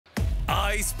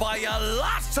Spiced by a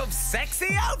lot of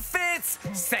sexy outfits.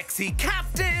 Sexy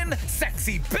captain,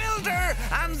 sexy builder,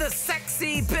 and the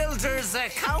sexy builder's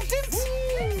accountant.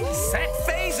 Set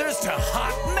phasers to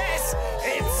hot mess.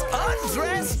 It's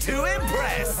undress to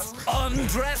impress.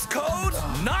 Undress code,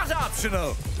 not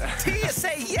optional. Tia,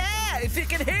 say yeah if you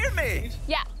can hear me.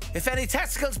 Yeah. If any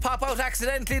testicles pop out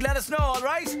accidentally, let us know, all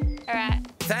right? All right.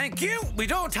 Thank you. We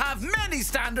don't have many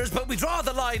standards, but we draw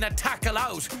the line at tackle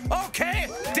out. OK,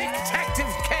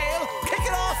 Detective Kale, kick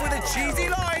it off with a cheesy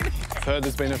line. I've heard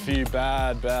there's been a few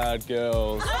bad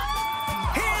girls.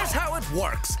 Here's how it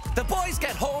works. The boys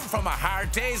get home from a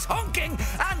hard day's hunking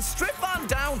and strip on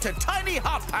down to tiny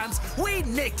hot pants we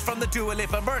nicked from the Dua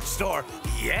Lipa merch store.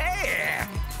 Yeah!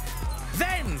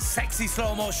 Then, sexy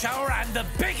slow-mo shower and the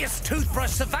biggest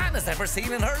toothbrush Savannah's ever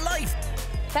seen in her life.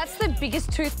 That's the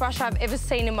biggest toothbrush I've ever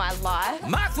seen in my life.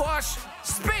 Mouthwash,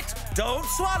 spit, don't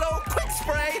swallow, quick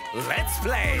spray, let's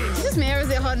play. Is this me or is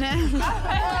it hot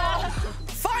now?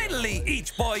 Finally,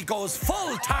 each boy goes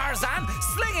full Tarzan,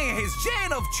 slinging his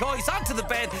chain of choice onto the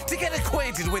bed to get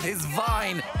acquainted with his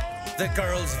vine. The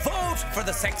girls vote for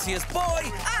the sexiest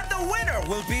boy, and the winner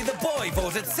will be the boy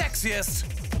voted sexiest.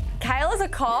 Kale is a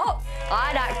cop.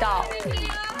 I'd act up.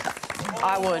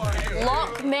 I would.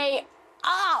 Lock me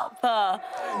up.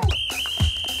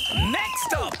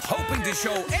 Next up, hoping to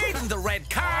show Aiden the red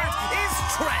card, is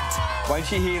Trent.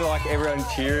 Once you hear, like, everyone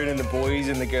cheering and the boys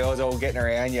and the girls all getting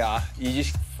around you, you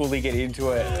just fully get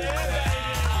into it.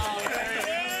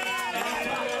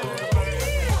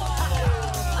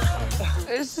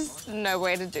 There's just no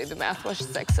way to do the mouthwash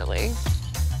sexily.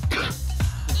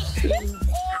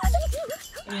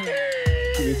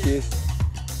 Give me a kiss.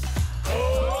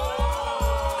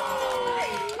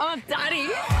 Oh, Daddy.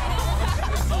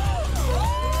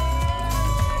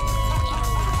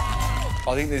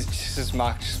 I think there's just as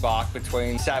much spark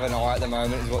between Sav and I at the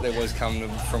moment as what there was coming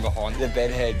from behind the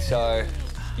bedhead. So,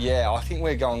 yeah, I think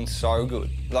we're going so good.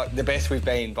 Like, the best we've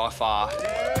been by far.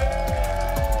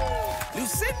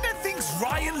 Lucinda thinks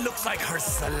Ryan looks like her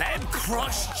celeb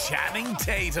crush, Channing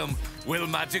Tatum. Will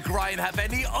Magic Ryan have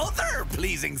any other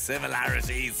pleasing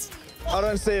similarities? I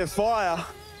don't see a fire,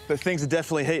 but things are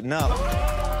definitely heating up.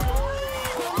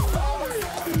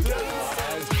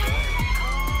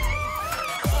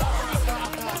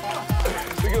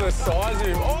 Look at the size of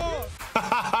him. Oh!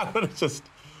 I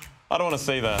don't want to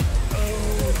see that.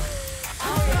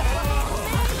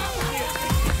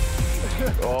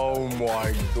 Oh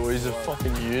my God, he's a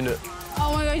fucking unit.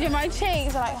 Oh my God, my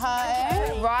cheeks are like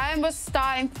hurting. Ryan was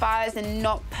starting fires and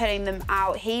not putting them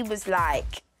out. He was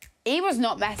like, he was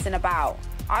not messing about.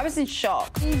 I was in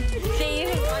shock.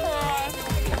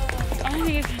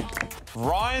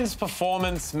 Ryan's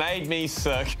performance made me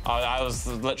sick. I was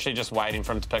literally just waiting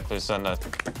for him to pick Lucinda.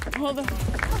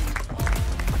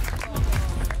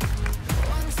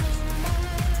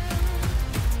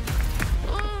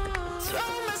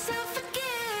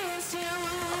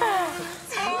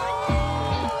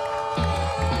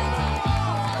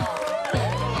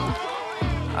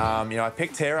 You know, I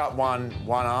picked her up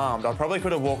one-armed. I probably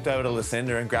could have walked over to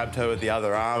Lucinda and grabbed her with the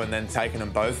other arm and then taken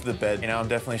them both to the bed. You know, I'm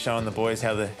definitely showing the boys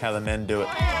how the men do it.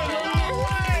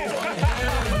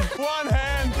 One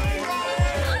hand.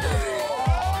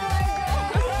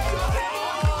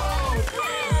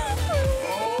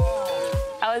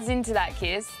 I was into that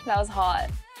kiss. That was hot.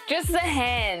 Just the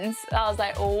hands. I was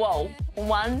like, whoa.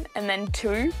 One and then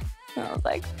two. And I was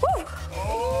like, whew.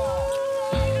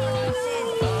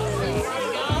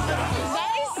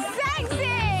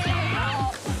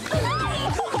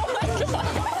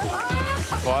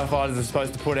 Firefighters are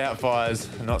supposed to put out fires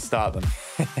and not start them.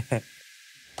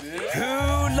 Who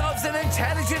loves an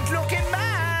intelligent-looking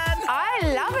man? I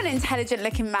love an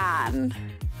intelligent-looking man.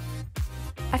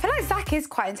 I feel like Zach is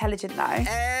quite intelligent, though.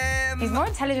 He's more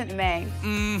intelligent than me.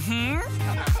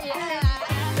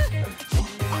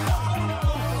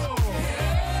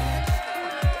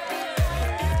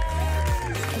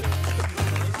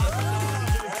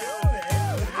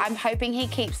 I'm hoping he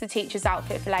keeps the teacher's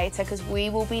outfit for later because we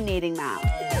will be needing that.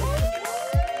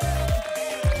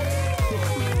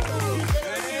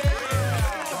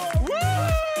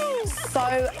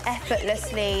 So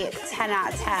effortlessly 10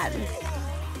 out of 10.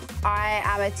 I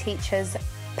am a teacher's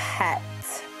pet.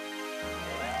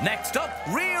 Next up,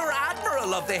 Rear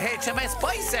Admiral of the HMS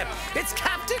Bicep. It's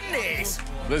Captain Nate.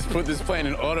 Let's put this plane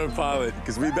in autopilot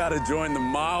because we about to join the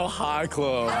Mile High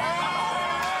Club.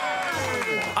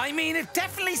 I mean, it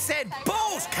definitely said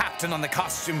boat captain on the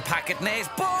costume packet, Nate,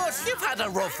 but you've had a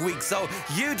rough week, so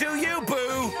you do you,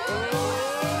 boo.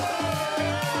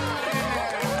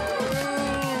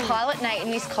 Pilot Nate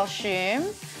in this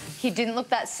costume, He didn't look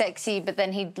that sexy, but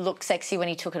then he looked sexy when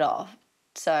he took it off.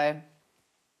 So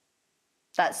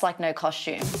that's like no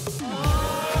costume.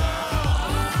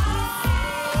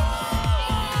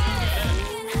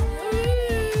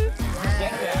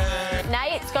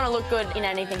 Nate's gonna look good in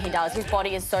anything he does. His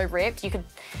body is so ripped. You could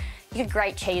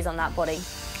grate cheese on that body.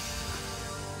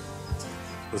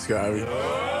 Let's go, Abby.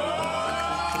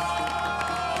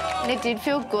 It did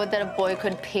feel good that a boy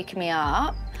could pick me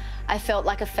up. I felt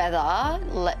like a feather,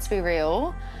 let's be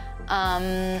real,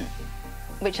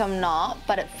 which I'm not,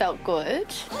 but it felt good.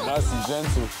 Nice and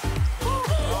gentle.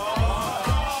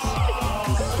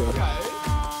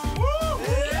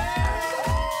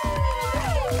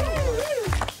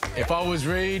 If I was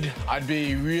Reed, I'd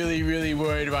be really, really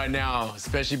worried right now,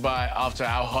 especially after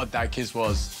how hot that kiss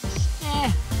was.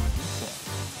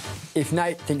 If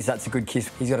Nate thinks that's a good kiss,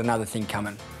 he's got another thing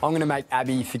coming. I'm going to make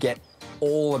Abby forget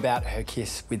all about her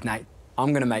kiss with Nate. I'm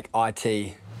going to make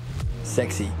IT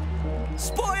sexy.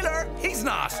 Spoiler, he's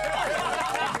not.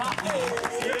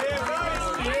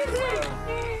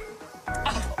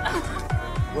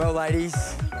 Well, ladies,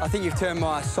 I think you've turned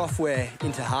my software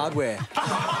into hardware.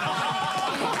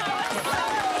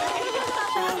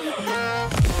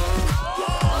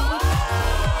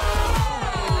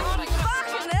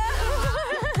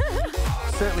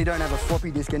 Certainly don't have a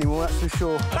floppy disk anymore, that's for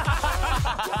sure.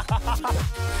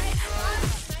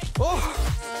 Oh.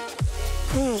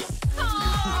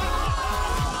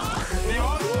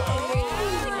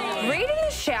 Reed in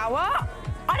the shower?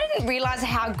 I didn't realise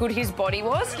how good his body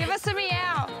was. Give us a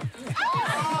meow.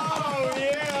 Oh,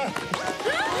 yeah.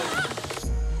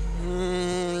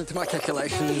 To my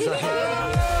calculations,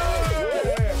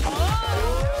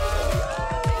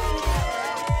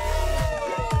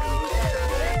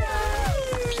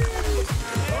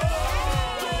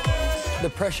 The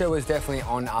pressure was definitely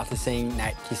on after seeing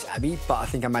Nate kiss Abby, but I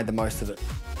think I made the most of it.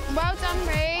 Well done,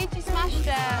 Reed. You smashed it.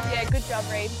 Yeah, good job,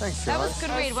 Reed. Thanks, That was guys.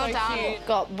 good, Reed. Well done. Cute.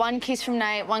 Got one kiss from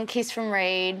Nate, one kiss from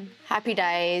Reed. Happy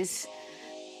days.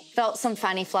 Felt some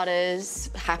fanny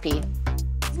flutters. Happy.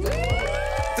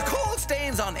 The coal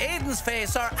stains on Aiden's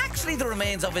face are actually the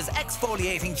remains of his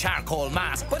exfoliating charcoal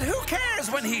mat. But who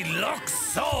cares when he looks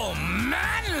so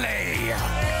manly?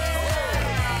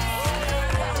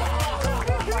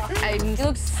 Aiden, you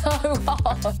look so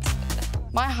hot.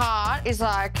 My heart is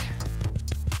like,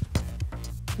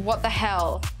 what the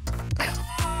hell?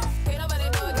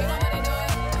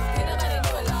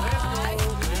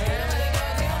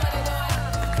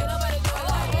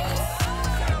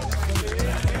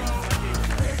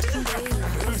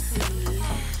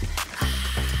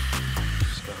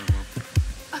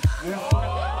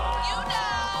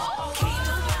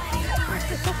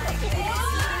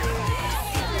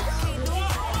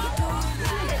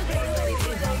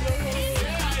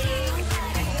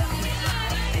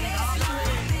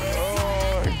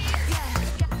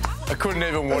 I couldn't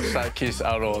even watch that kiss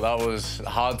at all. That was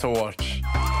hard to watch.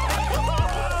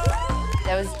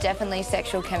 There was definitely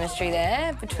sexual chemistry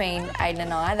there between Aiden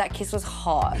and I. That kiss was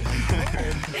hot.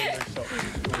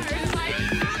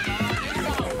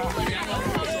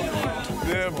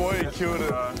 Yeah, boy, you killed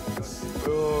it.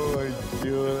 Oh, my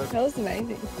God. That was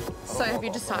amazing. So have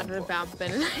you decided about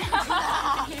Ben?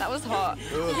 That was hot.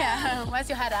 Yeah, where's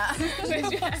your head at?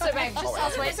 So babe, just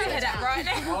ask where's your head at right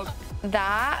now?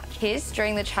 That kiss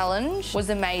during the challenge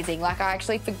was amazing. Like, I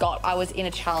actually forgot I was in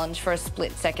a challenge for a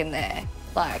split second there.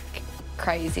 Like,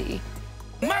 crazy.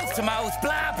 Mouth to mouth,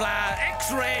 blah blah,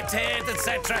 X-ray tape,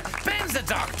 etc. Ben's a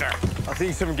doctor. I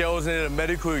think some girls need a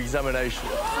medical examination.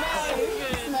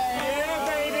 Yeah,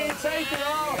 baby, take it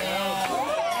off.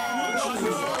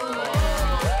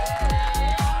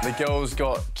 The girls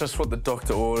got just what the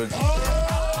doctor ordered.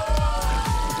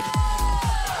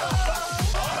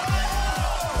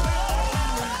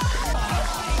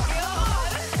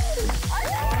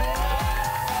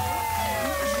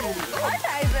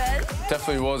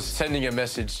 Definitely was sending a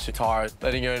message to Tyra,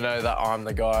 letting her know that I'm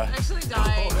the guy. Actually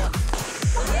dying.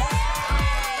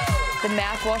 The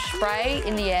mouthwash spray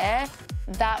in the air,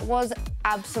 that was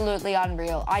absolutely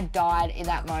unreal. I died in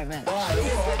that moment. I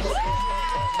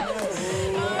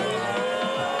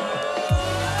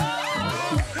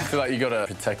feel like you gotta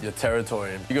protect your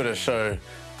territory and you gotta show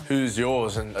who's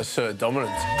yours and assert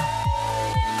dominance.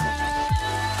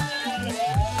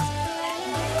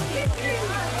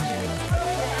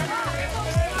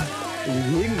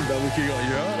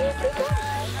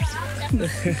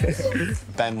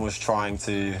 Ben was trying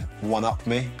to one-up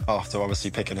me after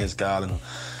obviously picking his girl and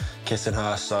kissing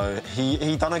her, so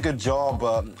he done a good job,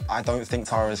 but I don't think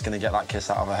Tyra's going to get that kiss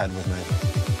out of her head with me.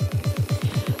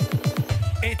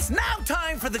 It's now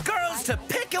time for the girls to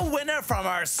pick a winner from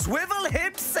our swivel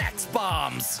hip sex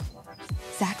bombs.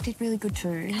 Zach did really good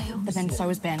too, but then so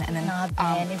was Ben, and then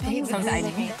so was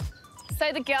Amy.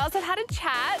 So the girls have had a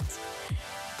chat,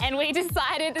 and we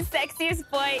decided the sexiest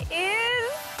boy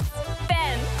is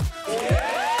Ben.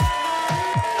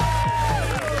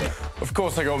 Of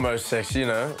course I got most sexy, you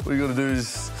know. What you gotta do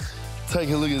is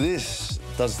take a look at this.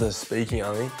 Does the speaking,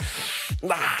 I think.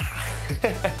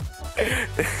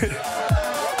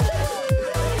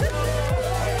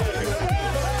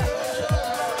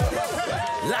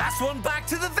 Last one back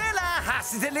to the villa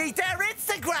has to delete their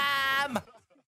Instagram.